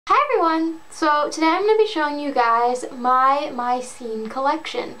everyone! So today I'm going to be showing you guys my scene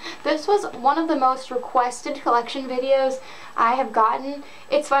collection. This was one of the most requested collection videos I have gotten.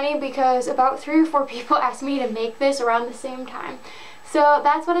 It's funny because about 3 or 4 people asked me to make this around the same time. So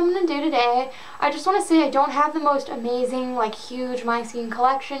that's what I'm going to do today. I just want to say I don't have the most amazing, like, huge my scene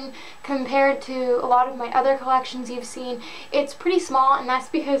collection compared to a lot of my other collections you've seen. It's pretty small, and that's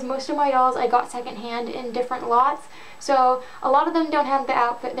because most of my dolls I got secondhand in different lots. So a lot of them don't have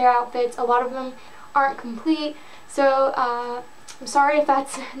their outfits. A lot of them aren't complete. So I'm sorry if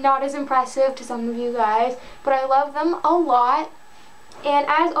that's not as impressive to some of you guys, but I love them a lot. And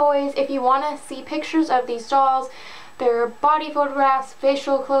as always, if you want to see pictures of these dolls, their body photographs,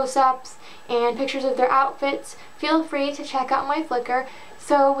 facial close-ups, and pictures of their outfits, feel free to check out my Flickr.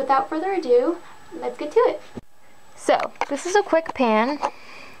 So without further ado, let's get to it. So this is a quick pan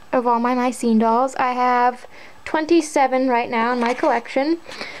of all my scene dolls. I have 27 right now in my collection.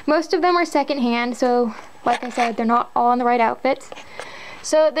 Most of them are secondhand, so like I said, they're not all in the right outfits.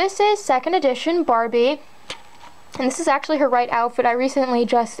 So this is 2nd edition Barbie, and this is actually her right outfit. I recently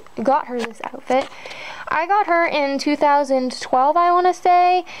just got her this outfit. I got her in 2012, I want to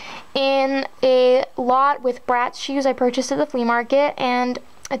say, in a lot with Bratz shoes I purchased at the flea market, and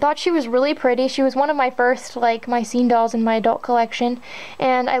I thought she was really pretty. She was one of my first, like, my scene dolls in my adult collection,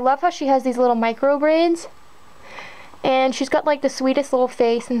 and I love how she has these little micro braids, and she's got, like, the sweetest little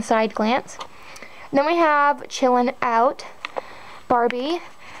face and side glance. Then we have Chillin' Out Barbie.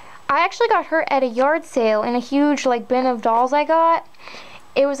 I actually got her at a yard sale in a huge, like, bin of dolls I got.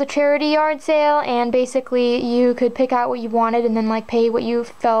 It was a charity yard sale, and basically you could pick out what you wanted and then, like, pay what you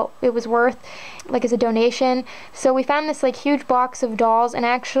felt it was worth, like, as a donation. So we found this, like, huge box of dolls and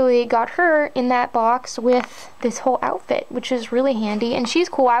actually got her in that box with this whole outfit, which is really handy, and she's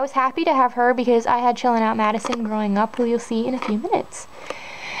cool. I was happy to have her because I had Chillin' Out Madison growing up, who you'll see in a few minutes.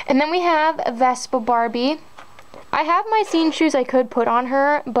 And then we have Vespa Barbie. I have my scene shoes I could put on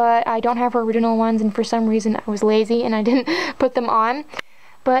her, but I don't have her original ones, and for some reason I was lazy and I didn't put them on.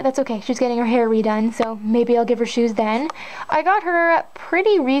 But that's okay, she's getting her hair redone, so maybe I'll give her shoes then. I got her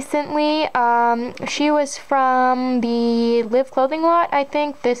pretty recently. She was from the Live clothing lot, I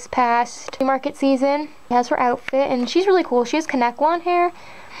think, this past market season. She has her outfit, and she's really cool. She has connect blonde hair,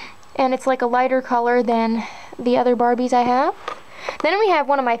 and it's like a lighter color than the other Barbies I have. Then we have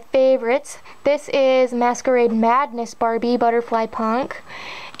one of my favorites. This is Masquerade Madness Barbie, Butterfly Punk.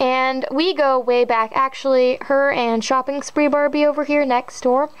 And we go way back. Actually, her and Shopping Spree Barbie over here next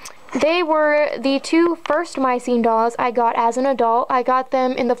door, they were the 2 first my scene dolls I got as an adult. I got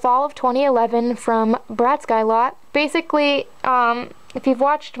them in the fall of 2011 from Bratz Guy lot. Basically, if you've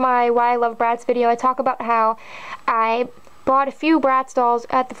watched my Why I Love Bratz video, I talk about how I bought a few Bratz dolls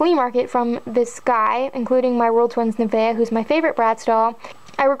at the flea market from this guy, including my World Twins Nevaeh, who's my favorite Bratz doll.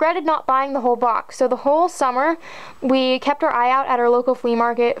 I regretted not buying the whole box, so the whole summer we kept our eye out at our local flea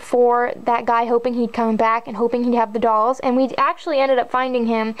market for that guy, hoping he'd come back and hoping he'd have the dolls, and we actually ended up finding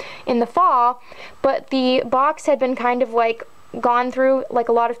him in the fall, but the box had been kind of like gone through, like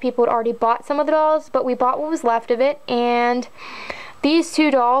a lot of people had already bought some of the dolls, but we bought what was left of it, and these 2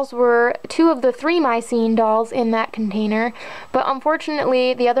 dolls were 2 of the 3 my scene dolls in that container, but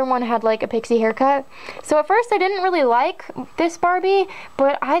unfortunately the other one had like a pixie haircut. So at first I didn't really like this Barbie,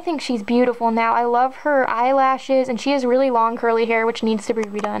 but I think she's beautiful now. I love her eyelashes, and she has really long curly hair which needs to be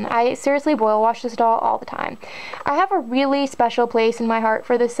redone. I seriously boil wash this doll all the time. I have a really special place in my heart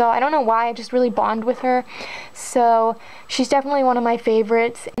for this doll. I don't know why, I just really bond with her. So she's definitely one of my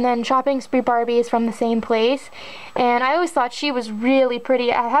favorites. And then Shopping Spree Barbie is from the same place, and I always thought she was really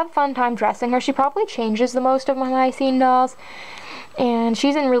pretty. I have a fun time dressing her. She probably changes the most of my scene dolls, and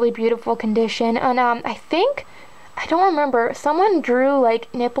she's in really beautiful condition. And I don't remember, someone drew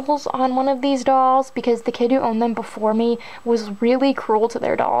like nipples on one of these dolls because the kid who owned them before me was really cruel to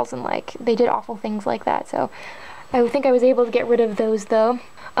their dolls, and like they did awful things like that. So I think I was able to get rid of those though.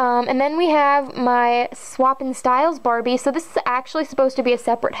 And then we have my Swappin' Styles Barbie. So this is actually supposed to be a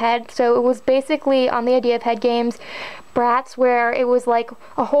separate head. So it was basically on the idea of head games, Bratz, where it was like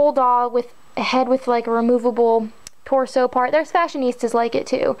a whole doll with a head with like a removable torso part. There's fashionistas like it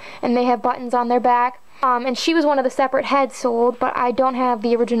too, and they have buttons on their back. And she was one of the separate heads sold, but I don't have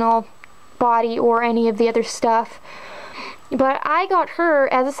the original body or any of the other stuff. But I got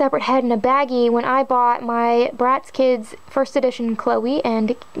her as a separate head in a baggie when I bought my Bratz Kids 1st edition Chloe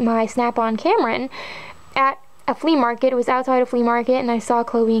and my Snap-on Cameron at a flea market. It was outside a flea market, and I saw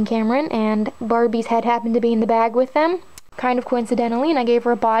Chloe and Cameron, and Barbie's head happened to be in the bag with them. kind of coincidentally, and I gave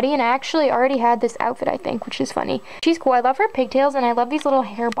her a body, and I actually already had this outfit, I think, which is funny. She's cool. I love her pigtails, and I love these little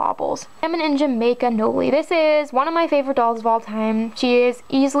hair baubles. I'm in Jamaica Noli. This is one of my favorite dolls of all time. She is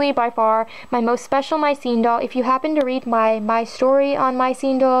easily, by far, my most special My Scene doll. If you happen to read my story on My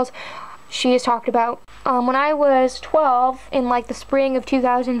Scene dolls, she is talked about. When I was 12, in like the spring of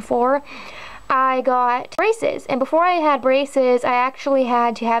 2004, I got braces, and before I had braces, I actually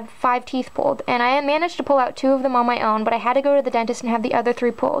had to have 5 teeth pulled, and I managed to pull out 2 of them on my own, but I had to go to the dentist and have the other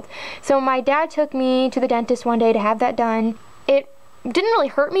 3 pulled. So my dad took me to the dentist one day to have that done. It didn't really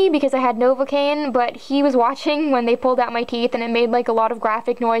hurt me because I had Novocaine, but he was watching when they pulled out my teeth, and it made like a lot of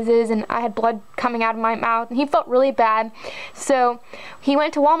graphic noises, and I had blood coming out of my mouth, and he felt really bad. So he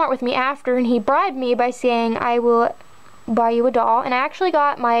went to Walmart with me after, and he bribed me by saying, "I will buy you a doll," and I actually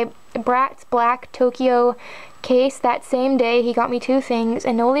got my Bratz Black Tokyo case that same day. He got me 2 things,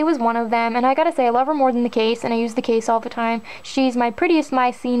 and Noli was one of them, and I gotta say, I love her more than the case, and I use the case all the time. She's my prettiest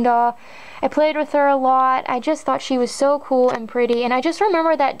My Scene doll. I played with her a lot. I just thought she was so cool and pretty, and I just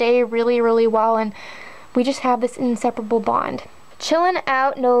remember that day really, really well, and we just have this inseparable bond. Chillin'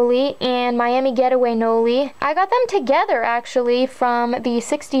 Out Noli and Miami Getaway Noli. I got them together actually from the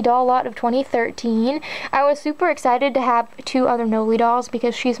 60 doll lot of 2013. I was super excited to have 2 other Noli dolls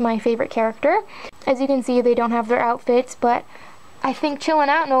because she's my favorite character. As you can see, they don't have their outfits, but I think Chillin'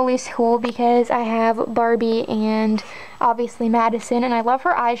 Out Noli's cool because I have Barbie and obviously Madison, and I love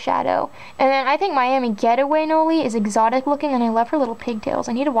her eyeshadow. And then I think Miami Getaway Noli is exotic looking, and I love her little pigtails.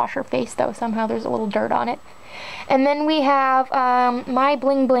 I need to wash her face though, somehow there's a little dirt on it. And then we have my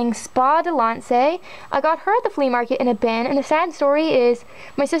Bling Bling Spa de Lance. I got her at the flea market in a bin, and the sad story is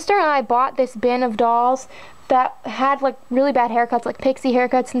my sister and I bought this bin of dolls that had like really bad haircuts, like pixie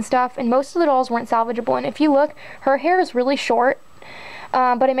haircuts and stuff, and most of the dolls weren't salvageable. And if you look, her hair is really short,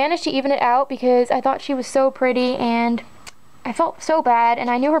 but I managed to even it out because I thought she was so pretty, and I felt so bad, and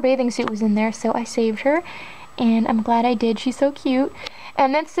I knew her bathing suit was in there, so I saved her, and I'm glad I did. She's so cute.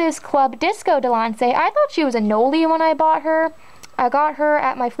 And this is Club Disco de Lance. I thought she was a Noli when I bought her. I got her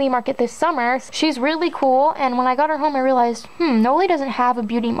at my flea market this summer. She's really cool, and when I got her home I realized, Noli doesn't have a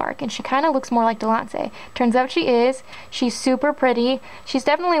beauty mark, and she kind of looks more like de Lance. Turns out she is. She's super pretty. She's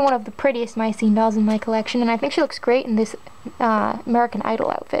definitely one of the prettiest My Scene dolls in my collection, and I think she looks great in this American Idol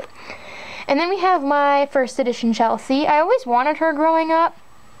outfit. And then we have my first edition Chelsea. I always wanted her growing up,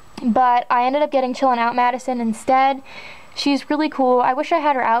 but I ended up getting Chillin' Out Madison instead. She's really cool. I wish I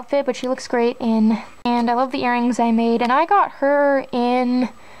had her outfit, but she looks great in. And I love the earrings I made. And I got her in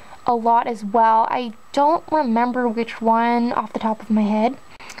a lot as well. I don't remember which one off the top of my head.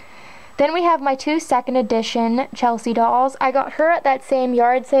 Then we have my 2 second edition Chelsea dolls. I got her at that same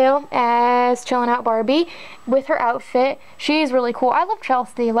yard sale as Chillin' Out Barbie with her outfit. She's really cool. I love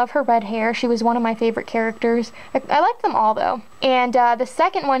Chelsea. I love her red hair. She was one of my favorite characters. I like them all though. And the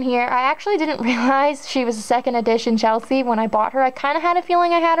second one here, I actually didn't realize she was a second edition Chelsea when I bought her. I kind of had a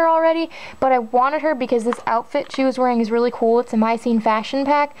feeling I had her already, but I wanted her because this outfit she was wearing is really cool. It's a My Scene fashion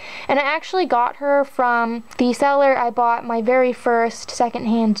pack, and I actually got her from the seller I bought my very first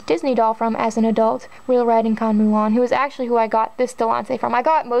secondhand Disney doll from as an adult, Real Riding Con Mulan, who is actually who I got this de Lance from. I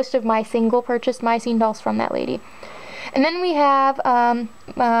got most of my single purchased My Scene dolls from that lady. And then we have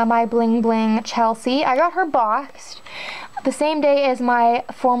my Bling Bling Chelsea. I got her boxed the same day as my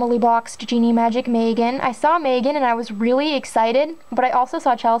formally boxed Genie Magic Megan. I saw Megan and I was really excited, but I also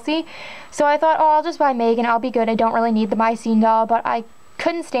saw Chelsea, so I thought, oh, I'll just buy Megan, I'll be good, I don't really need the My Scene doll, but I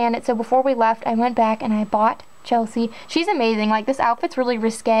couldn't stand it, so before we left, I went back and I bought Chelsea. She's amazing. Like, this outfit's really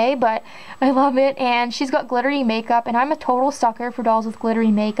risque, but I love it, and she's got glittery makeup, and I'm a total sucker for dolls with glittery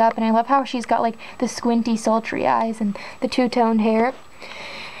makeup, and I love how she's got like the squinty sultry eyes and the two-toned hair.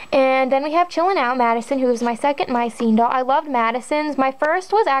 And then we have Chillin' Out Madison, who is my second My Scene doll. I loved Madison's. My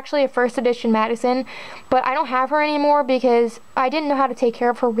first was actually a first edition Madison, but I don't have her anymore because I didn't know how to take care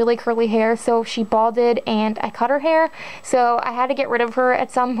of her really curly hair, so she balded and I cut her hair, so I had to get rid of her at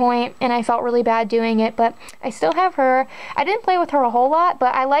some point, and I felt really bad doing it, but I still have her. I didn't play with her a whole lot,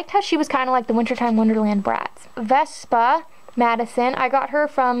 but I liked how she was kind of like the Wintertime Wonderland Bratz. Vespa Madison, I got her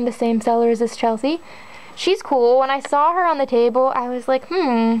from the same sellers as Chelsea. She's cool. When I saw her on the table, I was like,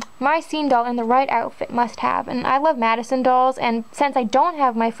 My Scene doll in the right outfit, must have. And I love Madison dolls, and since I don't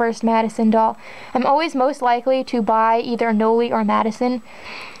have my first Madison doll, I'm always most likely to buy either Noli or Madison,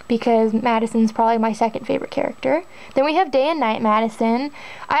 because Madison's probably my second favorite character. Then we have Day and Night Madison.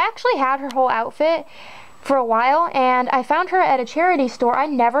 I actually had her whole outfit, for a while, and I found her at a charity store. I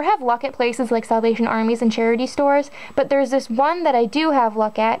never have luck at places like Salvation Armies and charity stores, but there's this one that I do have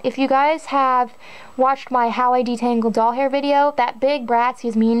luck at. If you guys have watched my How I Detangle Doll Hair video, that big Bratz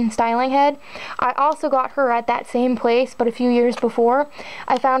Yasmin styling head, I also got her at that same place, but a few years before.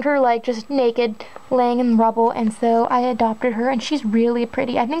 I found her like just naked, laying in rubble, and so I adopted her, and she's really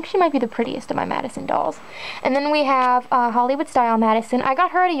pretty. I think she might be the prettiest of my Madison dolls. And then we have Hollywood Style Madison. I got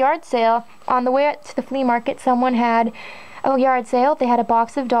her at a yard sale. On the way to the flea market, someone had a yard sale. They had a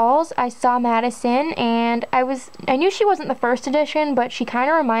box of dolls. I saw Madison, and I knew she wasn't the first edition, but she kind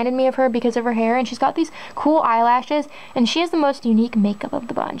of reminded me of her because of her hair, and she's got these cool eyelashes, and she has the most unique makeup of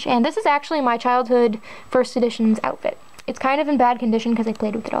the bunch. And this is actually my childhood first edition's outfit. It's kind of in bad condition because I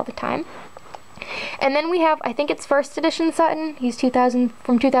played with it all the time. And then we have, I think it's first edition Sutton. He's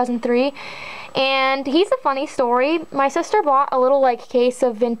from 2003, and he's a funny story. My sister bought a little like case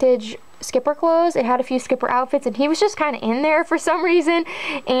of vintage Skipper clothes. It had a few Skipper outfits, and he was just kind of in there for some reason,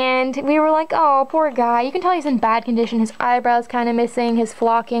 and we were like, oh, poor guy. You can tell he's in bad condition. His eyebrows kind of missing, his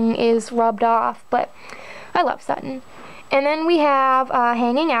flocking is rubbed off, but I love Sutton. And then we have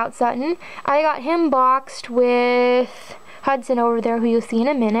Hanging Out Sutton. I got him boxed with Hudson over there, who you'll see in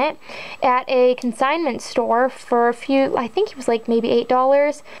a minute, at a consignment store for a few, I think he was like maybe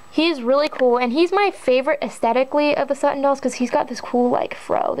 $8. He's really cool, and he's my favorite aesthetically of the Sutton dolls because he's got this cool like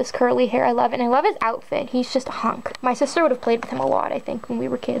fro, this curly hair. I love it, and I love his outfit. He's just a hunk. My sister would have played with him a lot, I think, when we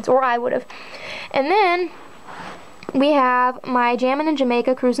were kids, or I would have. And then we have my Jammin' in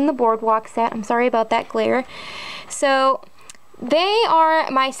Jamaica Cruising the Boardwalk set. I'm sorry about that glare. So they are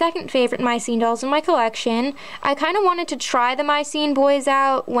my second favorite Mycene dolls in my collection. I kind of wanted to try the Mycene boys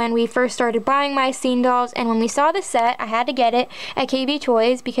out when we first started buying Mycene dolls, and when we saw the set, I had to get it at KB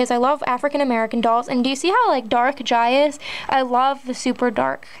Toys because I love African American dolls. And do you see how like dark Jai is? I love the super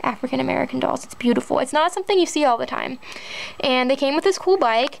dark African American dolls. It's beautiful. It's not something you see all the time. And they came with this cool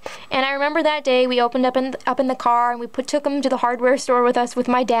bike, and I remember that day we opened up in the car, and we took them to the hardware store with us with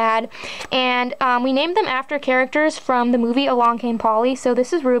my dad, and we named them after characters from the movie Along Came Polly. So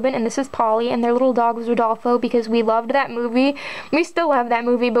this is Ruben and this is Polly, and their little dog was Rodolfo because we loved that movie. We still love that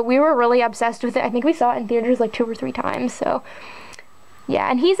movie, but we were really obsessed with it. I think we saw it in theaters like 2 or 3 times. So yeah,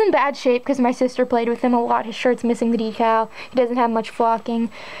 and he's in bad shape because my sister played with him a lot. His shirt's missing the decal. He doesn't have much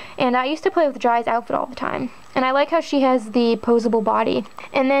flocking. And I used to play with Jai's outfit all the time. And I like how she has the posable body.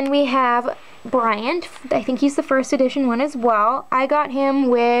 And then we have Bryant. I think he's the first edition one as well. I got him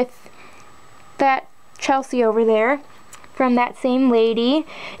with that Chelsea over there from that same lady,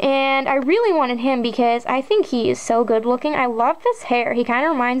 and I really wanted him because I think he is so good looking. I love this hair. He kind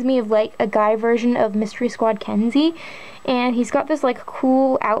of reminds me of like a guy version of Mystery Squad Kenzie, and he's got this like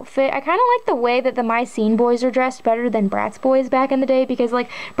cool outfit. I kind of like the way that the Mycene boys are dressed better than Bratz boys back in the day, because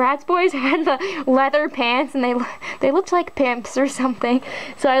like Bratz boys had the leather pants and they looked like pimps or something.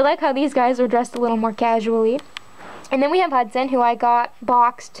 So I like how these guys are dressed a little more casually. And then we have Hudson, who I got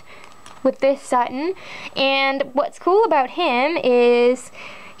boxed with this Sutton, and what's cool about him is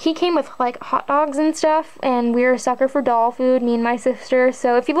he came with like hot dogs and stuff, and we're a sucker for doll food, me and my sister.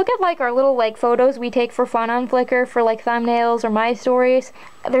 So if you look at like our little like photos we take for fun on Flickr for like thumbnails or my stories,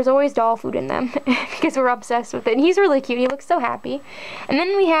 there's always doll food in them because we're obsessed with it. And he's really cute. He looks so happy. And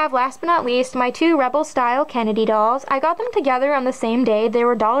then we have, last but not least, my 2 Rebel Style Kennedy dolls. I got them together on the same day. They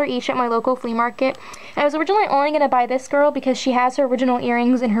were $1 each at my local flea market. I was originally only going to buy this girl because she has her original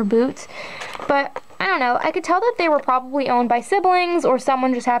earrings in her boots, but I don't know, I could tell that they were probably owned by siblings or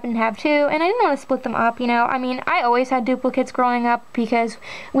someone just happened to have 2, and I didn't want to split them up, you know. I mean, I always had duplicates growing up because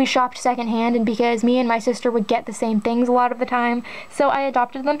we shopped secondhand and because me and my sister would get the same things a lot of the time. So I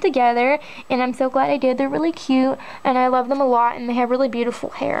adopted them together, and I'm so glad I did. They're really cute, and I love them a lot, and they have really beautiful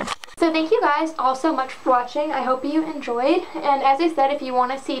hair. So thank you guys all so much for watching. I hope you enjoyed, and as I said, if you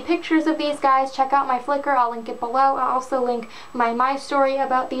want to see pictures of these guys, check out my Flickr. I'll link it below. I'll also link my story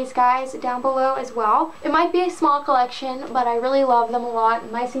about these guys down below as well. It might be a small collection, but I really love them a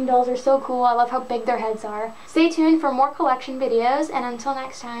lot. Mycene dolls are so cool. I love how big their heads are. Stay tuned for more collection videos, and until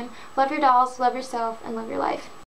next time, love your dolls, love yourself, and love your life.